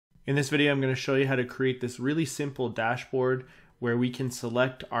In this video, I'm going to show you how to create this really simple dashboard where we can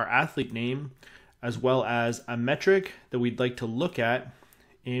select our athlete name as well as a metric that we'd like to look at,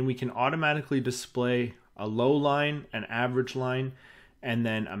 and we can automatically display a low line, an average line, and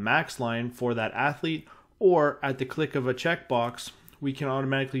then a max line for that athlete, or at the click of a checkbox, we can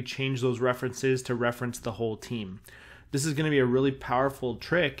automatically change those references to reference the whole team. This is going to be a really powerful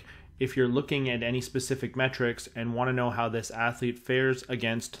trick if you're looking at any specific metrics and want to know how this athlete fares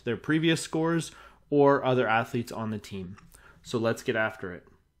against their previous scores or other athletes on the team. So let's get after it.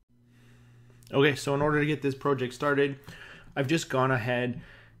 Okay, so in order to get this project started, I've just gone ahead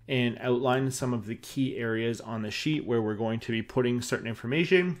and outlined some of the key areas on the sheet where we're going to be putting certain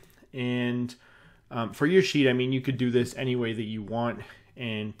information. And for your sheet, I mean, you could do this any way that you want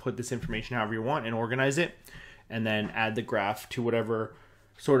and put this information however you want and organize it, and then add the graph to whatever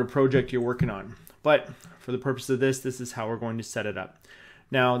sort of project you're working on. But for the purpose of this is how we're going to set it up.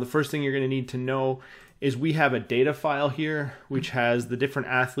 Now, the first thing you're going to need to know is we have a data file here, which has the different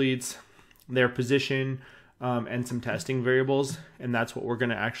athletes, their position, and some testing variables, and that's what we're going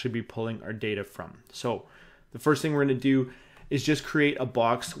to actually be pulling our data from. So the first thing we're going to do is just create a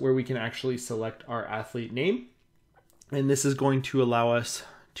box where we can actually select our athlete name, and this is going to allow us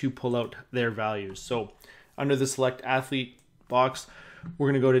to pull out their values. So under the select athlete box,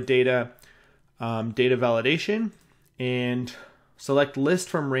 we're going to go to data, data validation, and select list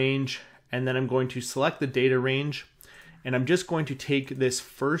from range, and then I'm going to select the data range, and I'm just going to take this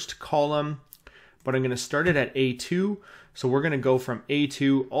first column, but I'm going to start it at A2. So we're going to go from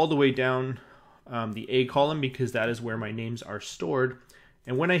A2 all the way down the A column, because that is where my names are stored.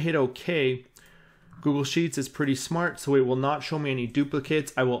 And when I hit OK, Google Sheets is pretty smart, so it will not show me any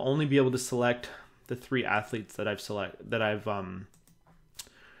duplicates. I will only be able to select the 3 athletes that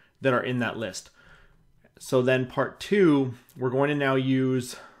that are in that list. So then part 2, we're going to now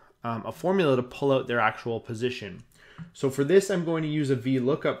use a formula to pull out their actual position. So for this, I'm going to use a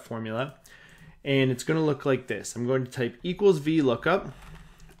VLOOKUP formula, and it's going to look like this. I'm going to type equals VLOOKUP,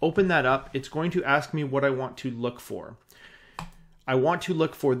 open that up. It's going to ask me what I want to look for. I want to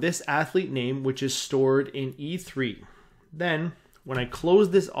look for this athlete name, which is stored in E3. Then when I close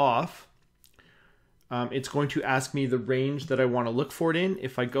this off, it's going to ask me the range that I want to look for it in.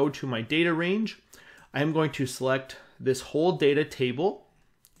 If I go to my data range, I am going to select this whole data table,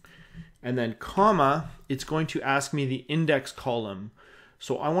 and then comma, it's going to ask me the index column.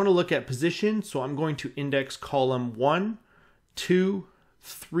 So I want to look at position, so I'm going to index column 1, 2,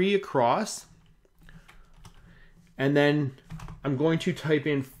 3 across, and then I'm going to type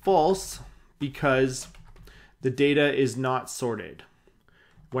in false because the data is not sorted.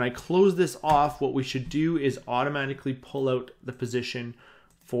 When I close this off, what we should do is automatically pull out the position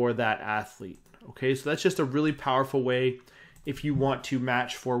for that athlete. Okay, so that's just a really powerful way if you want to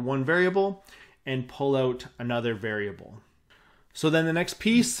match for one variable and pull out another variable. So then the next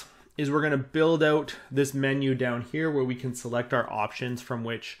piece is we're going to build out this menu down here where we can select our options from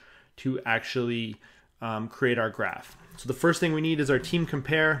which to actually create our graph. So the first thing we need is our team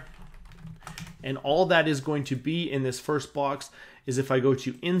compare, and all that is going to be in this first box is if I go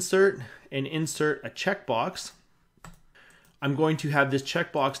to insert and insert a checkbox, I'm going to have this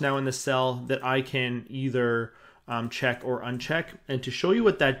checkbox now in the cell that I can either check or uncheck. And to show you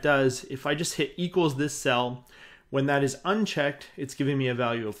what that does, if I just hit equals this cell, when that is unchecked, it's giving me a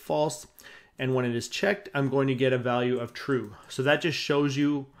value of false. And when it is checked, I'm going to get a value of true. So that just shows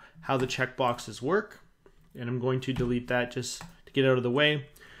you how the checkboxes work. And I'm going to delete that just to get out of the way.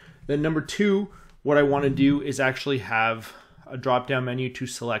 Then number 2, what I want to do is actually have a drop-down menu to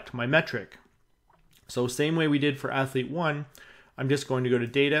select my metric. So same way we did for athlete 1, I'm just going to go to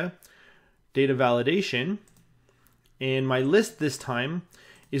data, data validation, and my list this time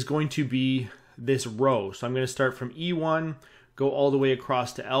is going to be this row. So I'm going to start from E1, go all the way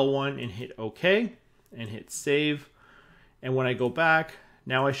across to L1 and hit OK and hit save. And when I go back,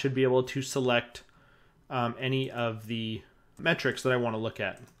 now I should be able to select any of the metrics that I want to look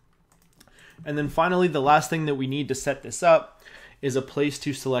at. And then finally, the last thing that we need to set this up is a place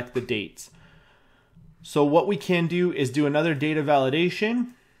to select the dates. So what we can do is do another data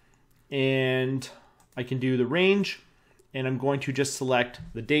validation, and I can do the range, and I'm going to just select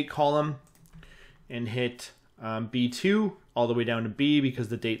the date column and hit B2 all the way down to B because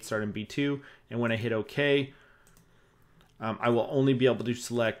the dates start in B2. And when I hit OK, I will only be able to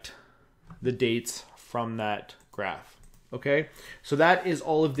select the dates from that graph. Okay, so that is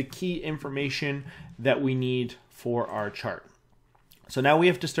all of the key information that we need for our chart. So now we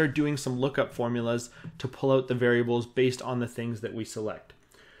have to start doing some lookup formulas to pull out the variables based on the things that we select.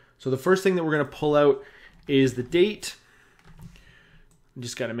 So the first thing that we're going to pull out is the date,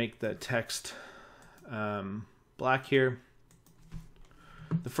 just got to make the text black here.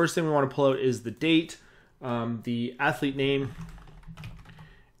 The first thing we want to pull out is the date, the athlete name,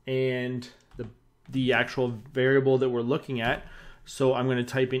 and the actual variable that we're looking at. So I'm going to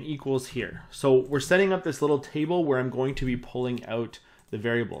type in equals here. So we're setting up this little table where I'm going to be pulling out the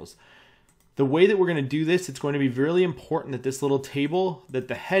variables. The way that we're going to do this, it's going to be really important that this little table, that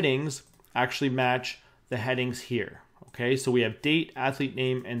the headings actually match the headings here. Okay, so we have date, athlete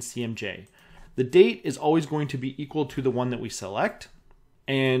name, and CMJ. The date is always going to be equal to the one that we select,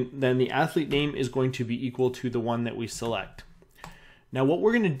 and then the athlete name is going to be equal to the one that we select. Now what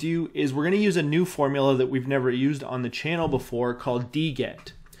we're going to do is we're going to use a new formula that we've never used on the channel before called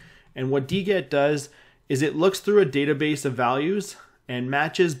dget. And what dget does is it looks through a database of values and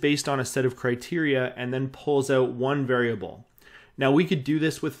matches based on a set of criteria and then pulls out one variable. Now we could do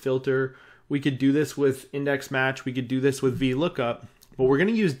this with filter, we could do this with index match, we could do this with VLOOKUP, but we're going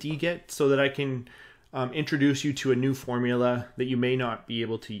to use dget so that I can introduce you to a new formula that you may not be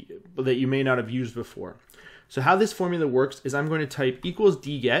able to, that you may not have used before. So how this formula works is I'm going to type equals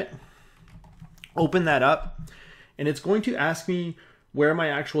dget, open that up, and it's going to ask me where my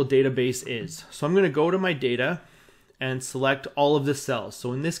actual database is. So I'm going to go to my data and select all of the cells.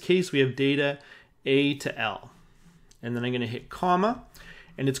 So in this case, we have data A to L. And then I'm going to hit comma,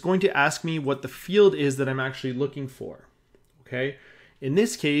 and it's going to ask me what the field is that I'm actually looking for. Okay. In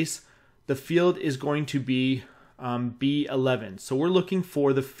this case, the field is going to be B11. So we're looking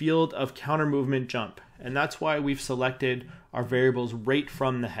for the field of counter movement jump. And that's why we've selected our variables right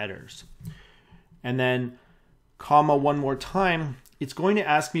from the headers. And then comma one more time, it's going to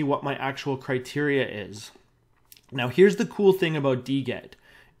ask me what my actual criteria is. Now here's the cool thing about dget.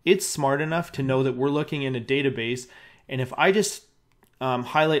 It's smart enough to know that we're looking in a database, and if I just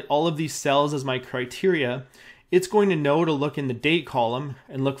highlight all of these cells as my criteria, it's going to know to look in the date column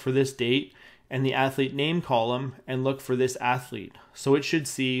and look for this date, and the athlete name column and look for this athlete. So it should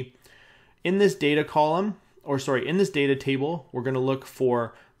see in this data column, or sorry, in this data table, we're going to look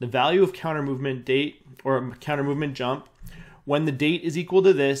for the value of counter movement date or counter movement jump when the date is equal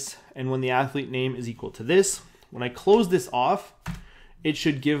to this and when the athlete name is equal to this. When I close this off, it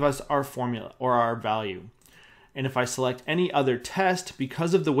should give us our formula or our value. And if I select any other test,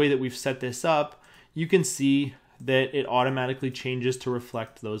 because of the way that we've set this up, you can see that it automatically changes to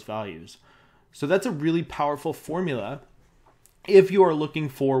reflect those values. So that's a really powerful formula if you are looking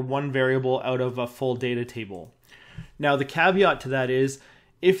for one variable out of a full data table. Now the caveat to that is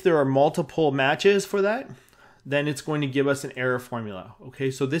if there are multiple matches for that, then it's going to give us an error formula.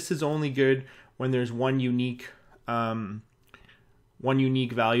 Okay, so this is only good when there's one unique value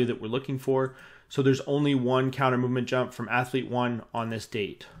that we're looking for. So there's only one counter movement jump from athlete 1 on this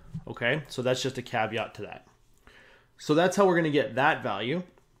date. Okay, so that's just a caveat to that. So that's how we're going to get that value.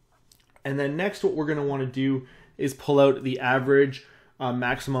 And then next what we're going to want to do is pull out the average,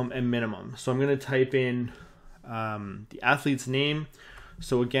 maximum, and minimum. So I'm going to type in the athlete's name.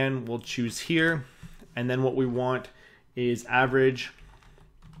 So again, we'll choose here. And then what we want is average,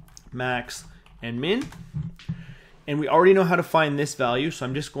 max, and min. And we already know how to find this value. So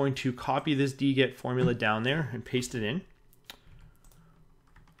I'm just going to copy this dget formula down there and paste it in.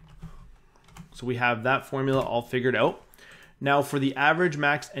 So we have that formula all figured out. Now for the average,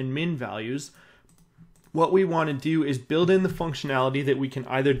 max, and min values, what we want to do is build in the functionality that we can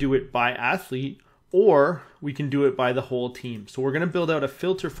either do it by athlete or we can do it by the whole team. So we're going to build out a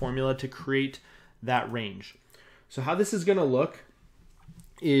filter formula to create that range. So how this is going to look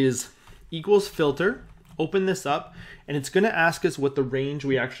is equals filter, open this up, and it's going to ask us what the range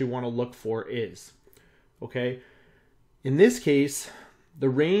we actually want to look for is. Okay. In this case, the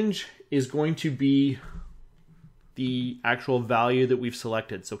range is going to be the actual value that we've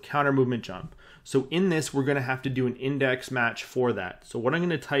selected. So counter movement jump. So in this, we're going to have to do an index match for that. So what I'm going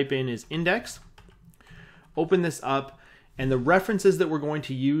to type in is index, open this up, and the references that we're going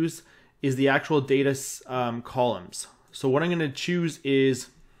to use is the actual data columns. So what I'm going to choose is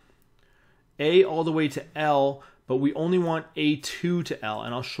A all the way to L, but we only want A2 to L,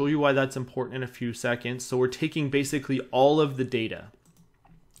 and I'll show you why that's important in a few seconds. So we're taking basically all of the data.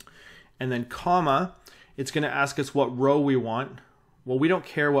 And then comma, it's going to ask us what row we want. Well, we don't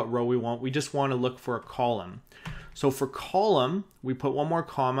care what row we want. We just want to look for a column. So for column, we put one more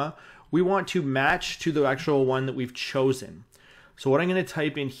comma. We want to match to the actual one that we've chosen. So what I'm going to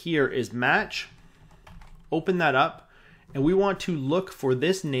type in here is match, open that up, and we want to look for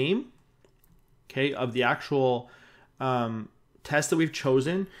this name, okay, of the actual test that we've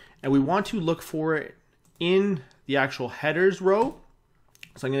chosen, and we want to look for it in the actual headers row.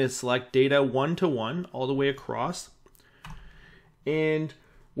 So I'm going to select data 1 to 1 all the way across. and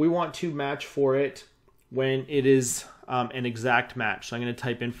we want to match for it when it is an exact match. So I'm going to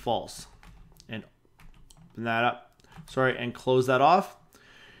type in false and open that up, and close that off.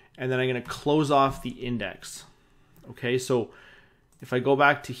 And then I'm going to close off the index. Okay, so if I go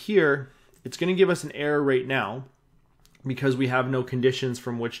back to here, it's going to give us an error right now because we have no conditions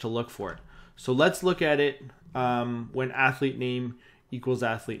from which to look for it. So let's look at it when athlete name equals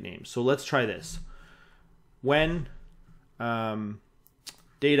athlete name. So let's try this. When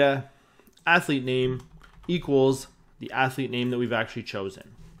data athlete name equals the athlete name that we've actually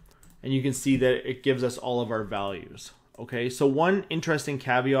chosen. And you can see that it gives us all of our values. Okay, so one interesting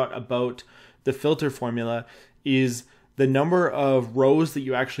caveat about the filter formula is the number of rows that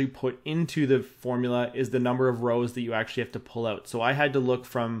you actually put into the formula is the number of rows that you actually have to pull out. So I had to look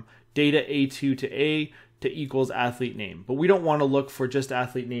from data A2 to A to equals athlete name. But we don't want to look for just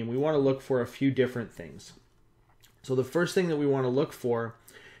athlete name. We want to look for a few different things. So the first thing that we want to look for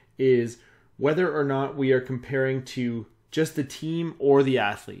is whether or not we are comparing to just the team or the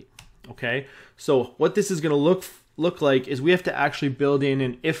athlete. Okay, so what this is going to look like is we have to actually build in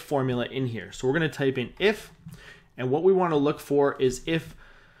an if formula in here. So we're going to type in if, and what we want to look for is if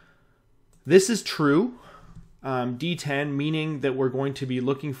this is true, D10, meaning that we're going to be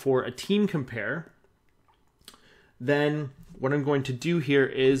looking for a team compare, then what I'm going to do here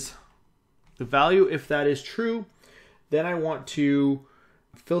is the value, if that is true, then I want to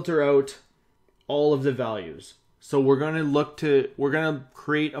filter out all of the values. So we're going to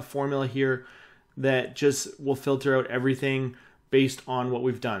create a formula here that just will filter out everything based on what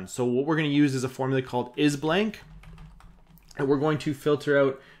we've done. So what we're going to use is a formula called isBlank, and we're going to filter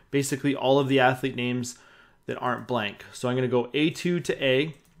out basically all of the athlete names that aren't blank. So I'm going to go A2 to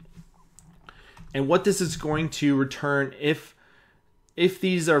A, and what this is going to return, if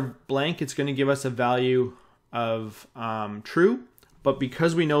these are blank, it's going to give us a value of true, but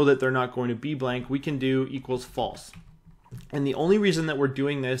because we know that they're not going to be blank, we can do equals false. And the only reason that we're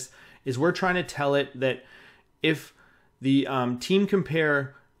doing this is we're trying to tell it that if the team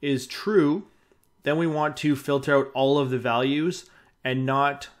compare is true, then we want to filter out all of the values and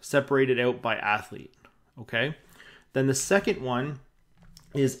not separate it out by athlete. Okay. Then the second one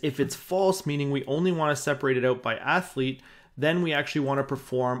is if it's false, meaning we only want to separate it out by athlete, then we actually want to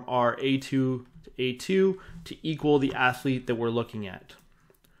perform our A2 to A2 to equal the athlete that we're looking at.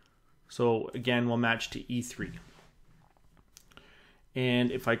 So again, we'll match to E3.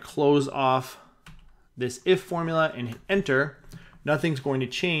 And if I close off this if formula and hit enter, nothing's going to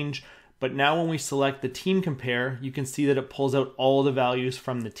change. But now when we select the team compare, you can see that it pulls out all the values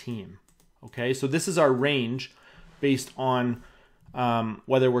from the team. Okay, so this is our range based on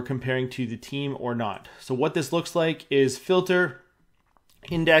whether we're comparing to the team or not. So what this looks like is filter,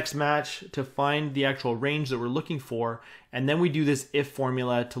 index match to find the actual range that we're looking for. And then we do this if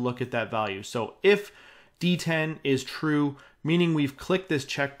formula to look at that value. So if D10 is true, meaning we've clicked this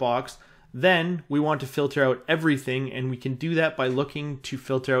checkbox, then we want to filter out everything, and we can do that by looking to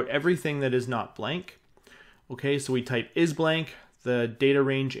filter out everything that is not blank. Okay, so we type isBlank, the data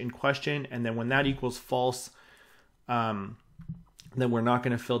range in question, and then when that equals false, then we're not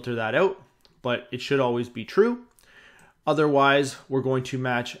going to filter that out, but it should always be true. Otherwise, we're going to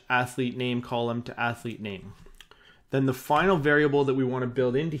match athlete name column to athlete name. Then the final variable that we want to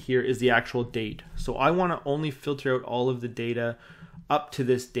build into here is the actual date. So I want to only filter out all of the data up to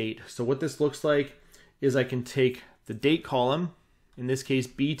this date. So what this looks like is I can take the date column, in this case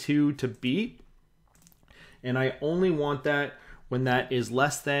B2 to B, and I only want that when that is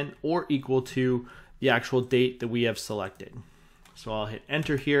less than or equal to the actual date that we have selected. So I'll hit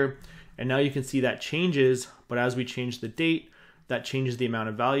enter here, and now you can see that changes, but as we change the date, that changes the amount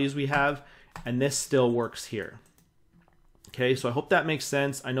of values we have, and this still works here. Okay, so I hope that makes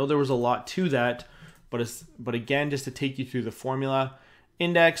sense. I know there was a lot to that, but again, just to take you through the formula,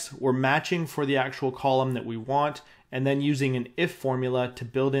 index, we're matching for the actual column that we want, and then using an if formula to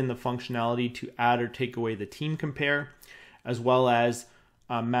build in the functionality to add or take away the team compare, as well as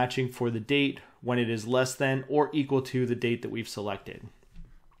matching for the date when it is less than or equal to the date that we've selected.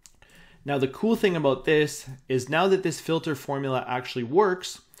 Now, the cool thing about this is now that this filter formula actually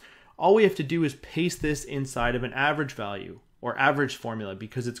works, all we have to do is paste this inside of an average value or average formula,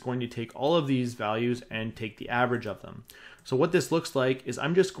 because it's going to take all of these values and take the average of them. So what this looks like is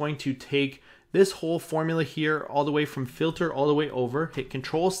I'm just going to take this whole formula here all the way from filter all the way over, hit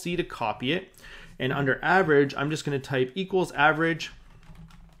Control C to copy it, and under average, I'm just going to type equals average,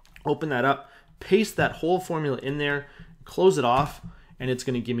 open that up, paste that whole formula in there, close it off, and it's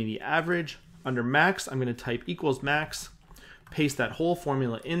going to give me the average. Under max, I'm going to type equals max, paste that whole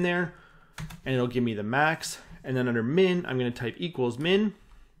formula in there, and it'll give me the max. And then under min, I'm going to type equals min.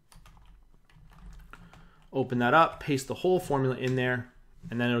 Open that up, paste the whole formula in there,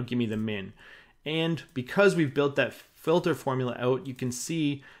 and then it'll give me the min. And because we've built that filter formula out, you can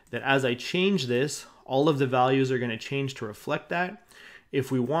see that as I change this, all of the values are going to change to reflect that.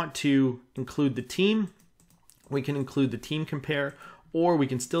 If we want to include the team, we can include the team compare, or we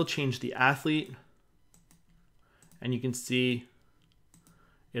can still change the athlete, and you can see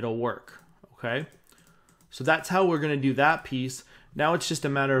it'll work, okay? So that's how we're going to do that piece. Now it's just a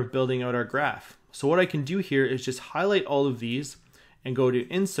matter of building out our graph. So what I can do here is just highlight all of these and go to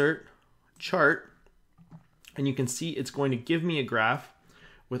Insert, Chart, and you can see it's going to give me a graph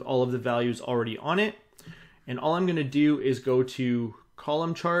with all of the values already on it. And all I'm going to do is go to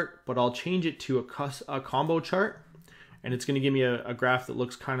Column Chart, but I'll change it to a combo chart, and it's going to give me a graph that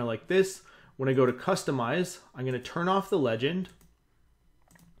looks kind of like this. When I go to Customize, I'm going to turn off the legend,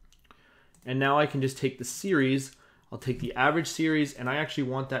 and now I can just take the series. I'll take the average series, and I actually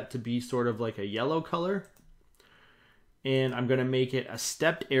want that to be sort of like a yellow color. And I'm going to make it a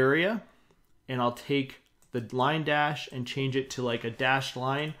stepped area, and I'll take the line dash and change it to like a dashed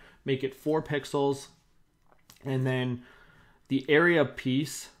line, make it 4 pixels. And then the area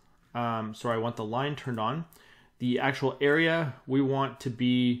piece, sorry, I want the line turned on. The actual area we want to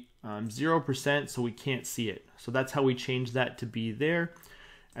be 0% so we can't see it. So that's how we change that to be there.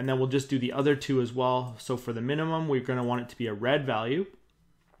 And then we'll just do the other two as well. So for the minimum, we're going to want it to be a red value,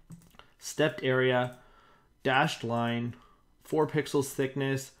 stepped area, dashed line, 4 pixels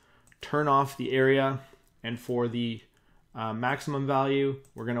thickness, turn off the area. And for the maximum value,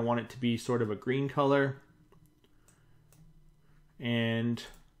 we're going to want it to be sort of a green color, and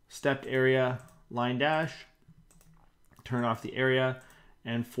stepped area, line dash, turn off the area,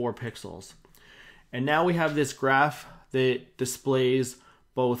 and 4 pixels. And now we have this graph that displays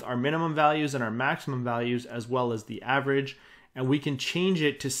both our minimum values and our maximum values, as well as the average, and we can change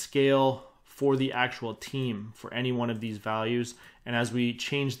it to scale for the actual team for any one of these values. And as we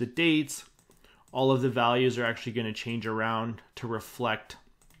change the dates, all of the values are actually going to change around to reflect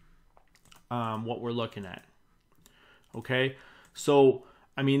what we're looking at. Okay, so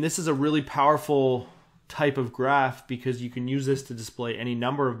I mean, this is a really powerful type of graph because you can use this to display any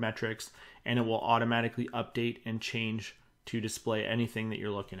number of metrics, and it will automatically update and change to display anything that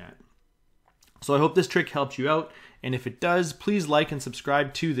you're looking at. So I hope this trick helps you out, and if it does, please like and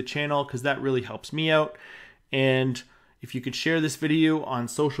subscribe to the channel because that really helps me out. And if you could share this video on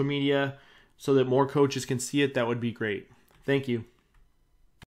social media so that more coaches can see it, that would be great. Thank you.